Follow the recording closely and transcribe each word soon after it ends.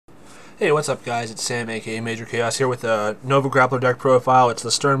Hey, what's up, guys? It's Sam, aka Major Chaos, here with a Nova Grappler deck profile. It's the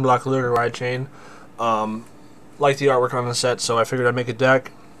Stern Blaukluger ride chain. Like the artwork on the set, so I figured I'd make a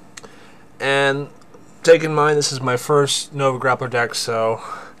deck. And take in mind, this is my first Nova Grappler deck, so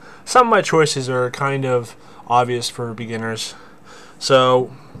some of my choices are kind of obvious for beginners.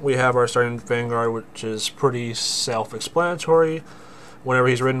 So we have our starting Vanguard, which is pretty self-explanatory. Whenever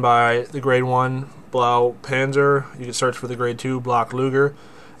he's ridden by the Grade 1 Blaukluger, you can search for the Grade 2 Blaukluger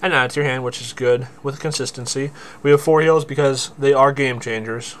and add it to your hand, which is good with consistency. We have 4 heals because they are game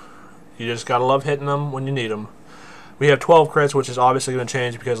changers. You just gotta love hitting them when you need them. We have 12 crits, which is obviously going to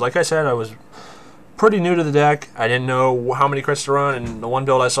change because, like I said, I was pretty new to the deck. I didn't know how many crits to run, and the one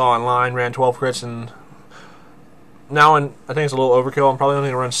build I saw online ran 12 crits, and now I think it's a little overkill. I'm probably only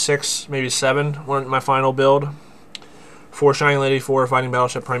going to run 6, maybe 7 when my final build. 4 Shining Lady, 4 Fighting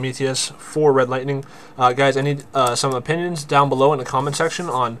Battleship Prometheus, 4 Red Lightning. Guys, I need some opinions down below in the comment section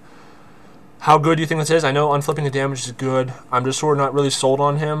on how good you think this is. I know unflipping the damage is good. I'm just sort of not really sold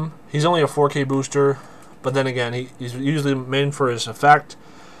on him. He's only a 4K booster, but then again, he's usually made for his effect.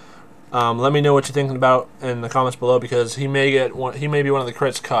 Let me know what you're thinking about in the comments below, because he may be one of the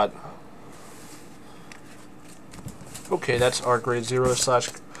crits cut. Okay, that's our Grade 0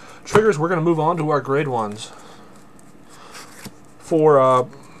 / triggers. We're going to move on to our Grade 1s. For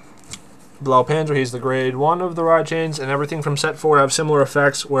Blaukluger, he's the Grade 1 of the ride chains, and everything from set 4 have similar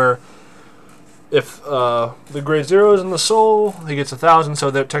effects, where if the Grade 0 is in the soul, he gets 1,000, so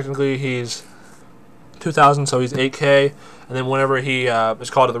that technically he's 2,000, so he's 8K. And then whenever he is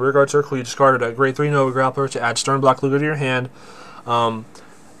called to the rearguard circle, you discarded a Grade 3 Nova Grappler to add Stern Blaukluger to your hand.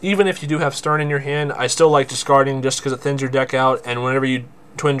 Even if you do have Stern in your hand, I still like discarding just because it thins your deck out, and whenever you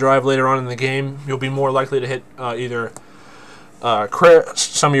twin drive later on in the game, you'll be more likely to hit either crit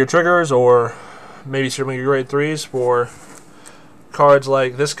some of your triggers or maybe some of your Grade 3s for cards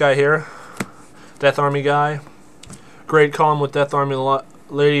like this guy here, Death Army guy. Great column with Death Army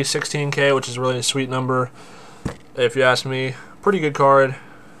Lady, 16K, which is really a sweet number if you ask me. Pretty good card.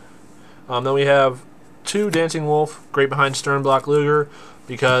 Then we have 2 Dancing Wolf, great behind Stern Blaukluger,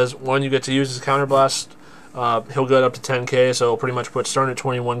 because one, you get to use his counterblast. He'll go up to 10K, so pretty much put Stern at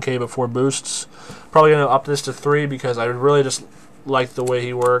 21K before boosts. Probably going to up this to 3 because I really just like the way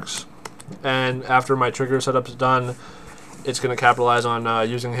he works. And after my trigger setup's done, it's going to capitalize on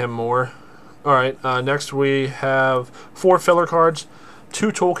using him more. Alright, next we have 4 filler cards,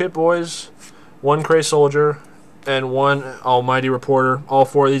 2 Toolkit Boys, 1 Cray Soldier, and 1 Almighty Reporter. All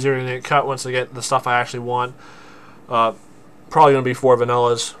 4 of these are going to get cut once I get the stuff I actually want. Probably going to be 4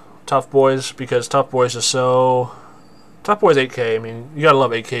 Vanillas. Tough Boys, because Tough Boys is so... Tough Boys 8K, I mean, you gotta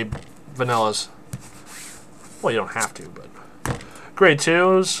love 8K Vanillas. Well, you don't have to, but... Grade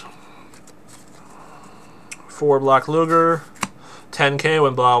 2s. 4 Blaukluger. 10K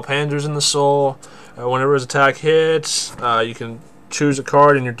when Blaukluger's in the soul. Whenever his attack hits, you can choose a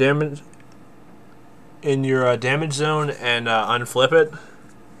card in your damage zone and unflip it.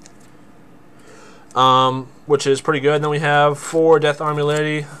 Which is pretty good. And then we have 4 Death Army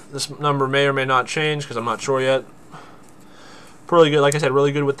Lady. This number may or may not change because I'm not sure yet. Really good, like I said,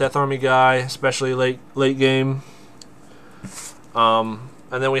 really good with Death Army guy, especially late game. And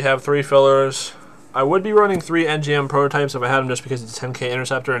then we have 3 fillers. I would be running 3 NGM prototypes if I had them, just because it's a 10K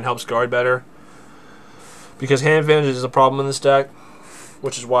interceptor and helps guard better. Because hand advantage is a problem in this deck,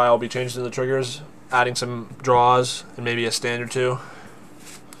 which is why I'll be changing the triggers, adding some draws and maybe a stand or 2.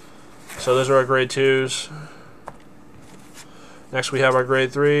 So those are our Grade 2s. Next we have our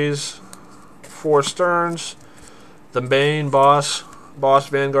Grade 3s. 4 Sterns. The main boss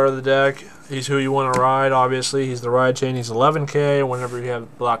Vanguard of the deck. He's who you want to ride, obviously. He's the ride chain. He's 11K whenever you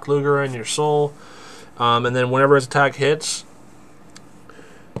have Blaukluger in your soul. And then whenever his attack hits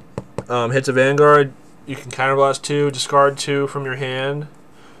a Vanguard, you can counterblast 2, discard 2 from your hand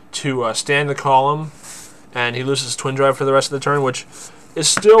to stand the column, and he loses Twin Drive for the rest of the turn, which is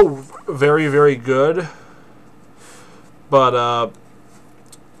still very, very good, but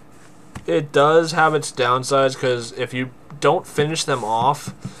it does have its downsides, because if you don't finish them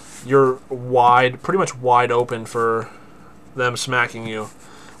off, you're pretty much wide open for them smacking you,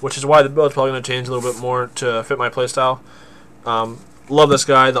 which is why the build's probably going to change a little bit more to fit my playstyle. Love this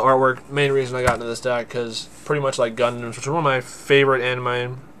guy, the artwork, main reason I got into this deck, because pretty much like Gundams, which is one of my favorite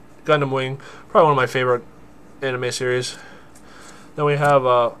anime, Gundam Wing, probably one of my favorite anime series. Then we have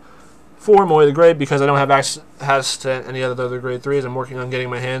 4 Moy the Great, because I don't have access to any other Grade 3s. I'm working on getting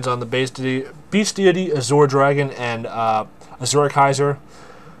my hands on the Beast Deity, Azure Dragon, and Azure Kaiser.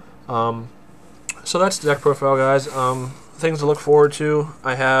 So that's the deck profile, guys. Things to look forward to.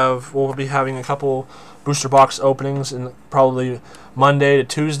 We'll be having a couple booster box openings in probably Monday to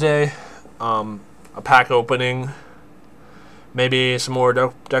Tuesday. a pack opening, maybe some more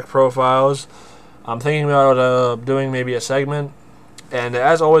deck profiles. I'm thinking about doing maybe a segment. And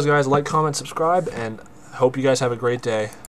as always, guys, like, comment, subscribe, and hope you guys have a great day.